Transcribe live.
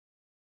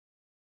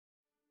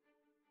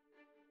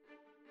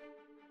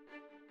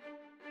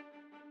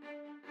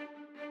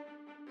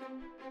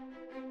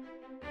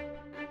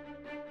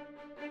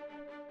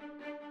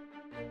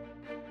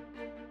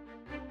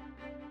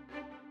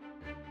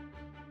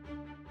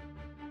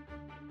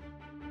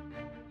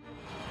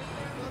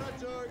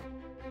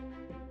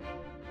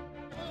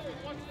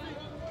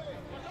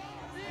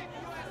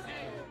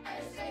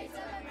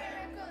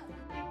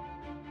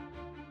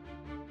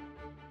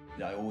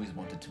I always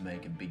wanted to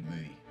make a big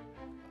movie.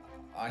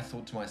 I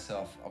thought to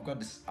myself, I've got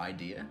this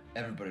idea.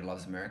 Everybody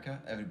loves America.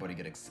 Everybody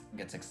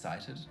gets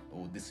excited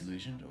or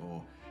disillusioned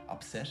or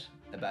upset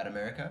about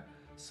America.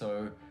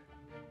 So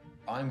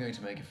I'm going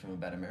to make a film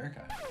about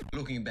America.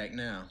 Looking back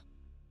now,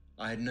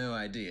 I had no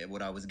idea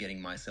what I was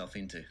getting myself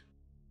into.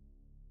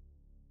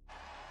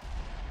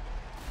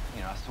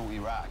 You know, I saw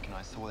Iraq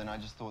and I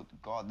just thought,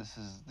 God, this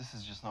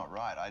is just not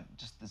right.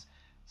 There's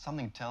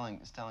something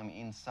is telling me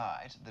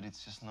inside that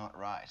it's just not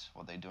right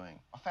what they're doing.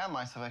 I found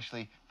myself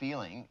actually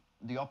feeling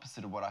the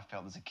opposite of what I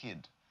felt as a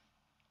kid.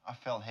 I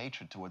felt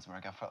hatred towards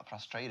America. I felt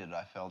frustrated.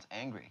 I felt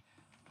angry.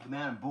 The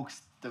amount of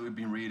books that we've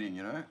been reading,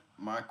 you know,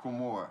 Michael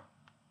Moore,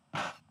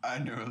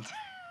 Arnold.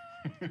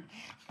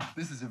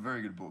 This is a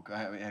very good book.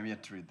 I have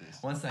yet to read this.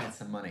 Once I had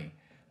some money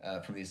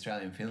from the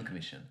Australian Film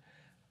Commission,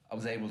 I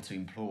was able to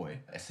employ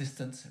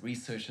assistants,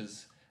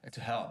 researchers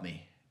to help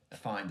me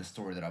find the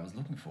story that I was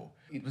looking for.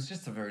 It was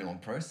just a very long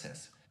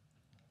process.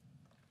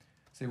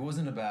 So it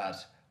wasn't about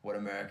what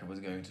America was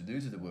going to do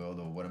to the world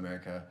or what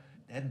America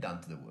had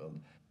done to the world.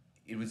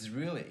 It was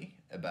really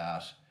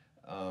about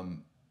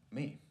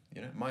me,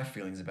 you know, my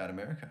feelings about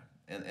America.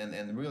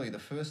 And really the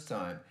first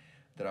time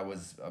that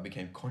I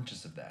became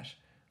conscious of that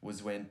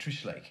was when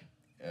Trish Lake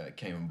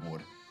came on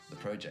board the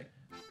project.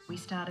 We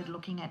started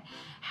looking at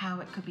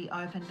how it could be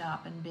opened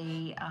up and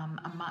be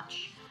a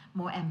much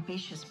more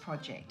ambitious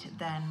project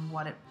than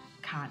what it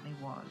currently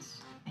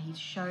was. He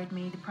showed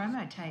me the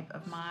promo tape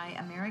of My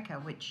America,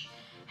 which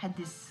had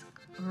this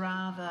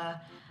rather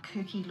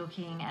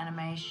kooky-looking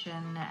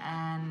animation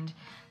and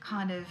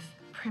kind of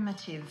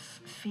primitive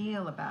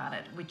feel about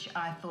it, which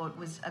I thought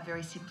was a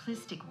very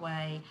simplistic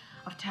way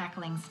of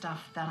tackling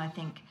stuff that I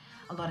think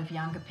a lot of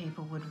younger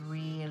people would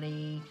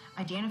really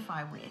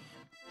identify with.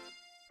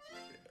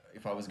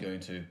 If I was going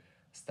to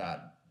start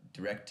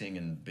directing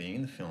and being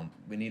in the film,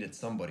 we needed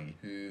somebody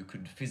who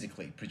could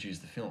physically produce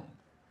the film.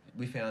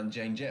 We found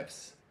Jane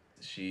Jeffs.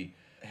 She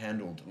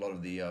handled a lot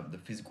of the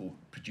physical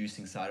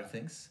producing side of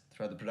things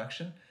throughout the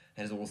production,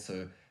 and has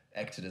also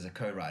acted as a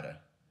co-writer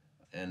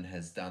and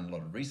has done a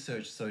lot of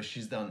research, so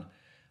she's done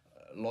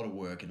a lot of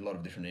work in a lot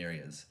of different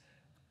areas.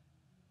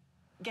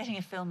 Getting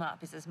a film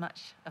up is as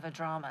much of a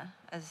drama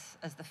as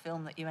the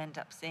film that you end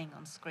up seeing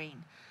on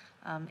screen.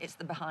 It's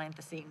the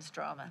behind-the-scenes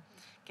drama,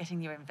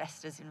 getting your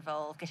investors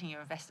involved, getting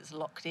your investors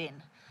locked in,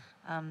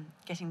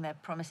 getting their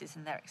promises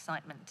and their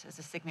excitement as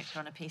a signature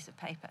on a piece of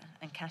paper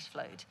and cash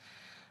flowed.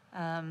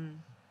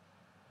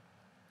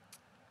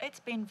 It's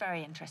been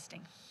very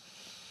interesting.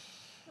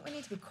 We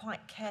need to be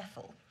quite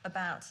careful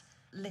about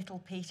little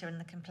Peter and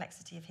the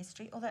complexity of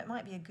history, although it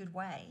might be a good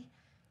way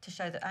to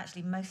show that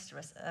actually most of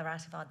us are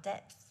out of our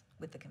depth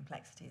with the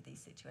complexity of these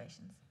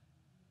situations.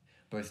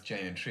 Both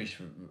Jane and Trish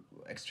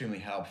were extremely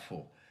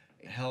helpful,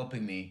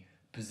 helping me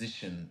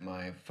position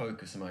my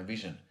focus and my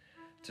vision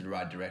to the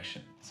right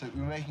direction. So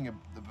we're making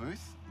the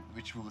booth,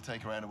 which we will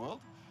take around the world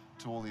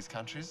to all these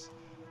countries.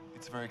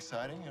 It's very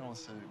exciting and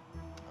also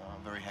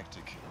very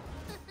hectic.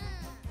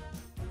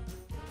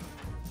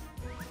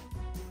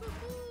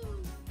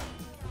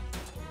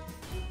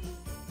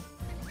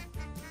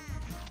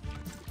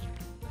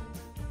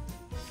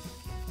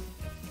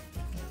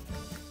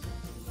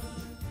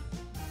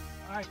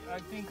 I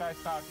think I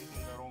started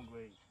in the wrong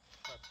way.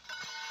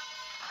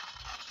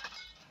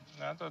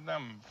 Hát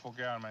nem fog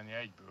elmenni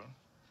egyből.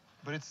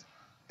 But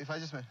if I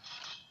just...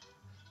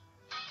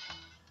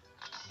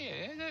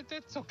 Yeah,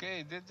 that's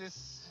okay.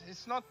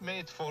 It's not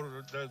made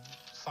for the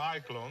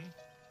cyclone.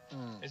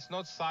 It's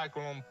not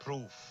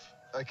cyclone-proof.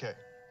 Okay.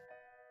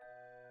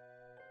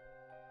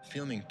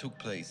 Filming took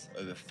place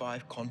over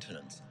 5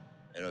 continents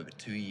and over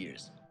 2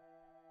 years.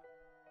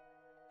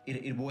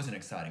 It was an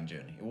exciting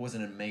journey. It was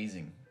an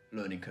amazing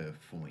learning curve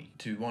for me.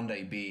 To one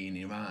day be in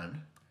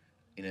Iran,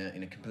 in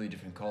a completely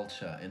different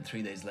culture, and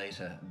 3 days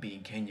later be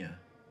in Kenya,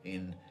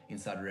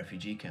 inside a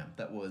refugee camp.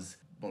 That was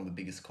one of the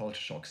biggest culture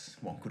shocks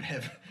one could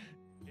have.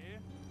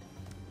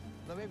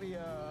 No, maybe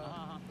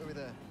over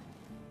there.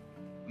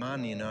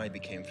 Mani and I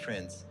became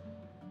friends.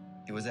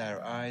 He was our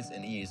eyes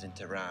and ears in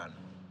Tehran,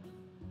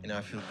 and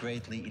I feel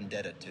greatly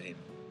indebted to him.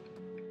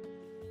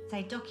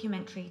 So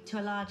documentary,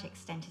 to a large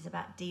extent, is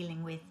about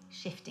dealing with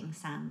shifting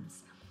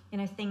sands. You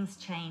know, things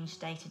change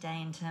day to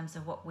day in terms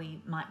of what we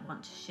might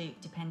want to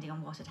shoot, depending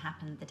on what had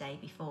happened the day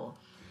before.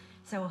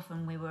 So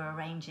often we were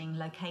arranging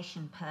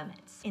location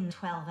permits in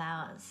 12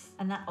 hours,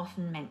 and that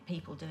often meant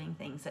people doing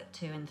things at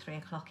 2 and 3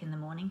 o'clock in the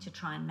morning to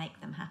try and make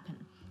them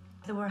happen.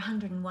 There were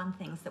 101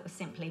 things that were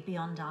simply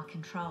beyond our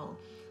control.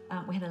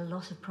 We had a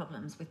lot of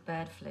problems with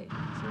bird flu.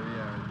 So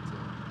yeah,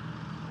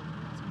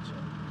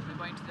 we're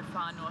going to the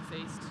far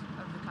northeast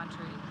of the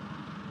country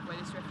where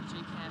this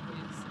refugee camp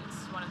is.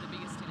 It's one of the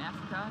biggest in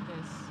Africa.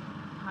 There's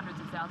hundreds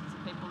of thousands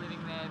of people living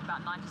there,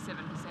 about 97%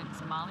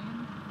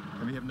 Somalian.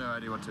 and we have no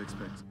idea what to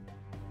expect.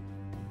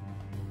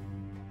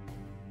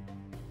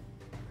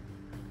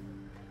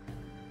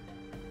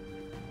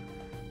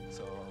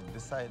 So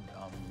this side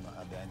are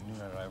the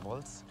new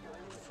arrivals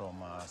from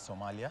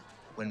Somalia.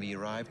 When we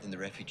arrived in the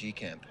refugee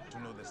camp,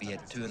 we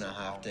had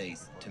 2.5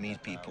 days to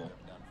meet people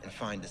and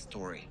find a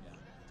story.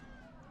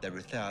 There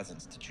were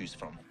thousands to choose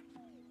from.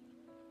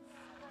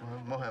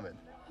 Mohammed.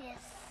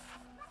 Yes.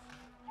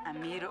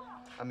 Amiro.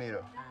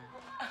 Amiro.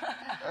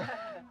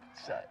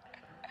 Shy.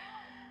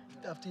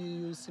 After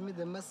you send me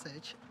the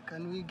message,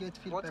 can we get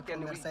feedback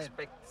from your side?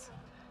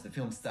 The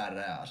film started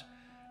out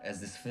as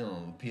this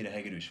film of Peter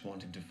Hegedus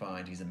wanting to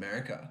find his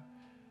America.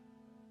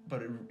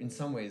 But in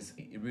some ways,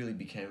 it really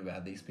became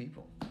about these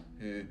people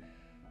who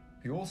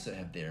also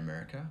have their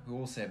America, who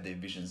also have their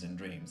visions and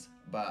dreams.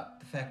 But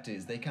the fact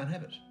is, they can't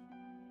have it.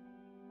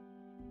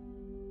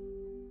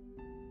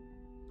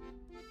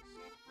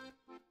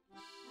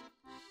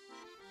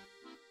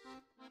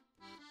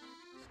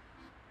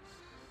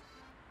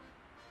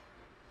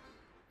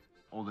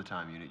 All the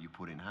time you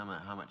put in,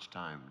 how much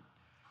time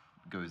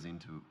goes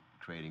into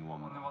creating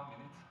one? Only 1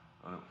 minute.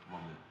 Oh, no,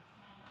 1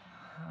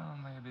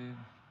 minute. Maybe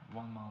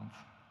 1 month.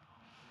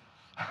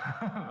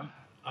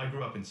 I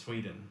grew up in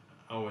Sweden.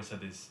 I always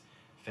had this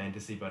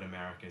fantasy about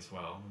America as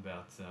well,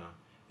 about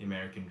the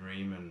American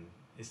dream, and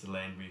it's the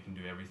land where you can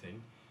do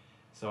everything.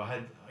 So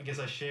I guess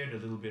I shared a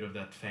little bit of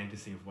that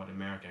fantasy of what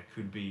America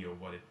could be or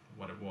what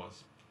it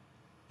was.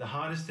 The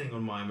hardest thing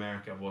on My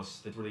America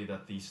was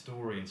that the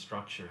story and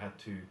structure had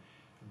to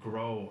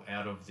grow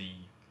out of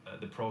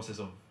the process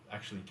of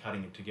actually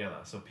cutting it together.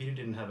 So Peter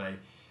didn't have a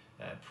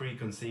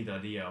preconceived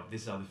idea of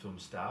this is how the film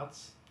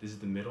starts, this is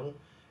the middle,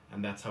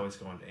 and that's how it's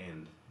going to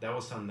end. That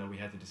was something that we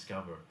had to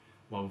discover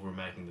while we were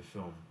making the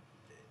film.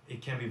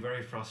 It can be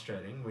very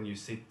frustrating when you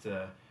sit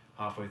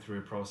halfway through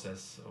a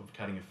process of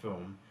cutting a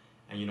film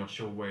and you're not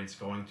sure where it's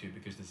going to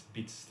because there's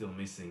bits still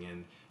missing,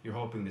 and you're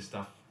hoping the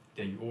stuff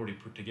that you already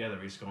put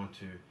together is going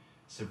to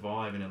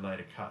survive in a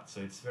later cut. So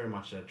it's very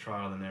much a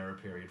trial and error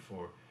period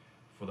for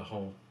the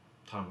whole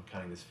time of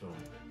cutting this film.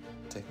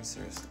 Take me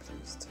seriously,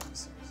 please. Take me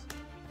seriously.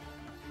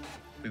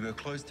 We were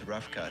close to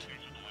rough cut,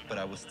 but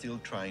I was still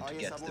trying to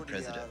get to the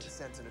president.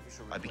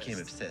 I became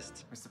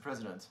obsessed. Mr.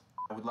 President,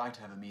 I would like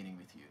to have a meeting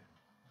with you.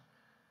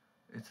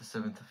 It's the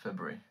 7th of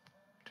February,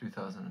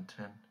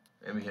 2010,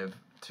 and we have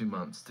 2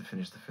 months to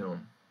finish the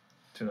film.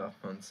 2.5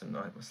 months, and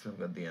we've still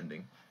got the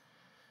ending.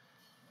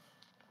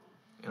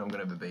 And I'm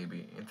gonna have a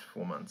baby in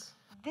 4 months.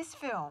 This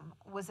film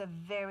was a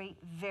very,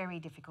 very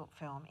difficult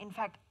film. In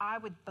fact, I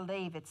would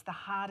believe it's the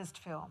hardest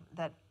film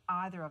that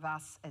either of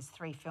us as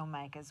 3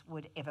 filmmakers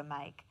would ever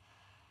make.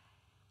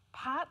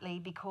 Partly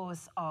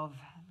because of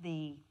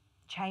the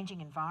changing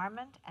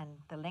environment and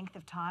the length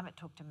of time it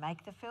took to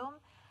make the film,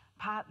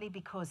 partly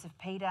because of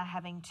Peter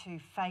having to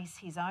face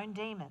his own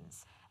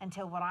demons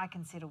until what I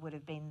consider would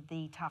have been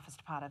the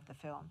toughest part of the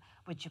film,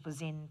 which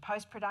was in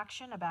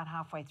post-production about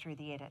halfway through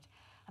the edit.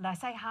 And I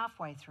say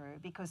halfway through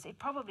because it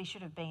probably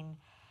should have been,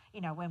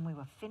 when we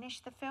were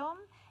finished the film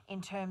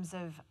in terms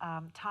of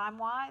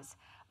time-wise,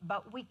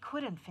 but we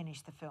couldn't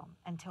finish the film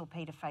until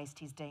Peter faced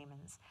his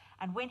demons.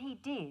 And when he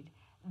did,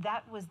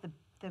 that was the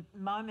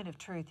moment of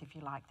truth, if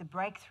you like, the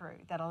breakthrough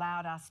that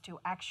allowed us to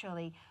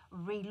actually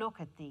re-look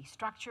at the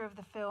structure of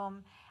the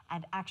film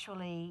and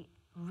actually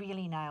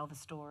really nail the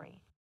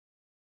story.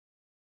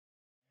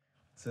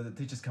 So the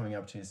teacher's coming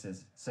up to you and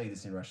says, say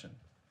this in Russian.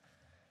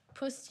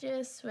 Пусть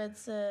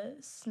свется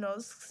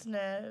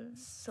сносный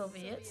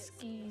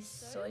Советский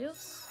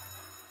Союз.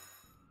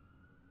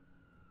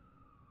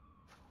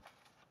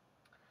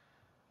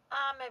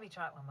 Maybe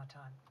try it one more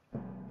time.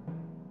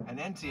 An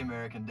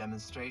anti-American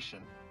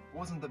demonstration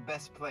wasn't the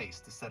best place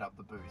to set up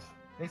the booth.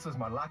 This was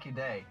my lucky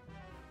day.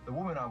 The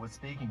woman I was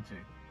speaking to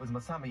was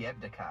Masami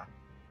Ebdekar,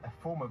 a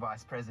former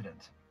vice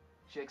president.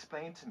 She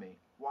explained to me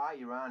why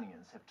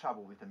Iranians have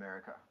trouble with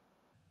America.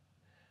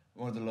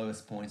 One of the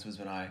lowest points was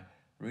when I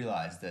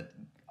realized that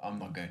I'm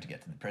not going to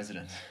get to the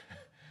president.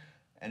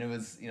 And it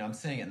was, I'm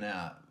saying it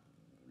now,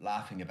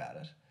 laughing about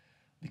it,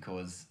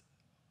 because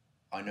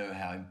I know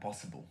how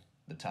impossible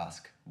the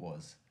task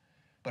was.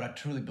 But I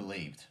truly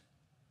believed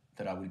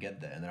that I would get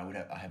there and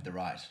that I have the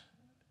right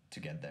to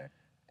get there.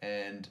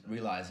 And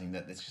realizing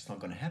that it's just not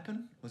going to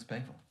happen was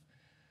painful.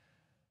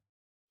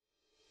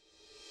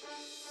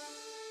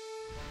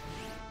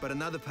 But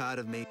another part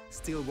of me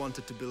still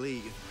wanted to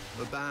believe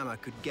Obama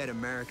could get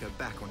America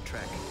back on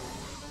track.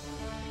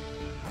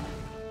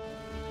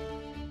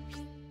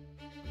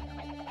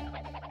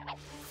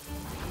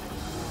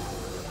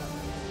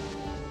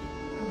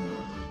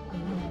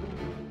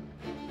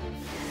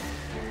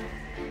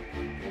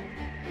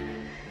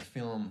 The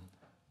film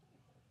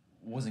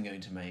wasn't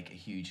going to make a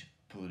huge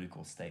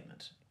political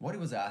statement. What it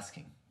was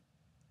asking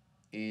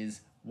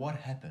is what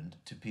happened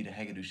to Peter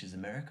Hegedus's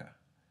America?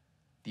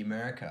 The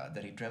America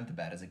that he dreamt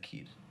about as a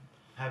kid.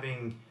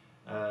 Having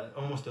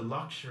almost the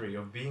luxury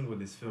of being with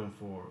this film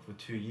for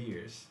 2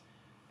 years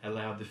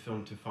allowed the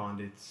film to find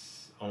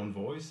its own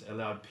voice,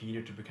 allowed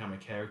Peter to become a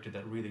character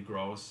that really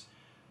grows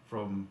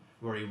from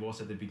where he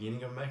was at the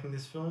beginning of making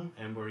this film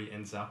and where he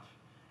ends up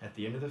at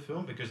the end of the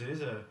film, because it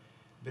is a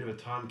bit of a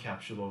time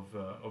capsule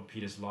of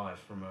Peter's life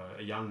from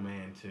a young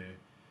man to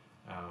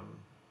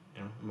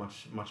a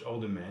much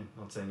older man,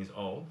 not saying he's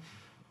old.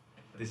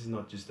 This is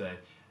not just a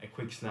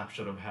quick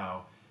snapshot of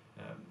how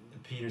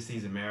Peter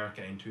sees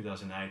America in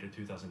 2008 or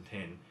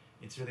 2010.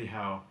 It's really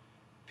how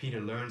Peter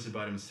learns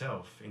about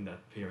himself in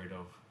that period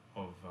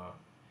of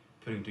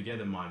putting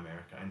together My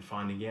America and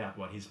finding out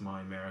what his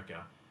My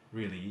America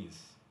really is.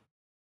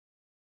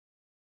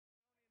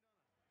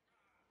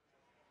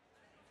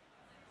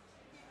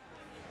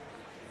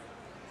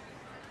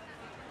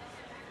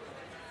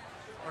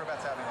 We're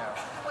about to have now.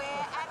 We're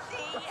at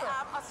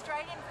the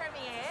Australian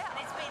premiere, and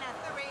it's been a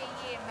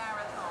 3-year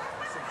marathon.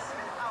 6.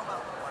 Oh,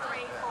 well.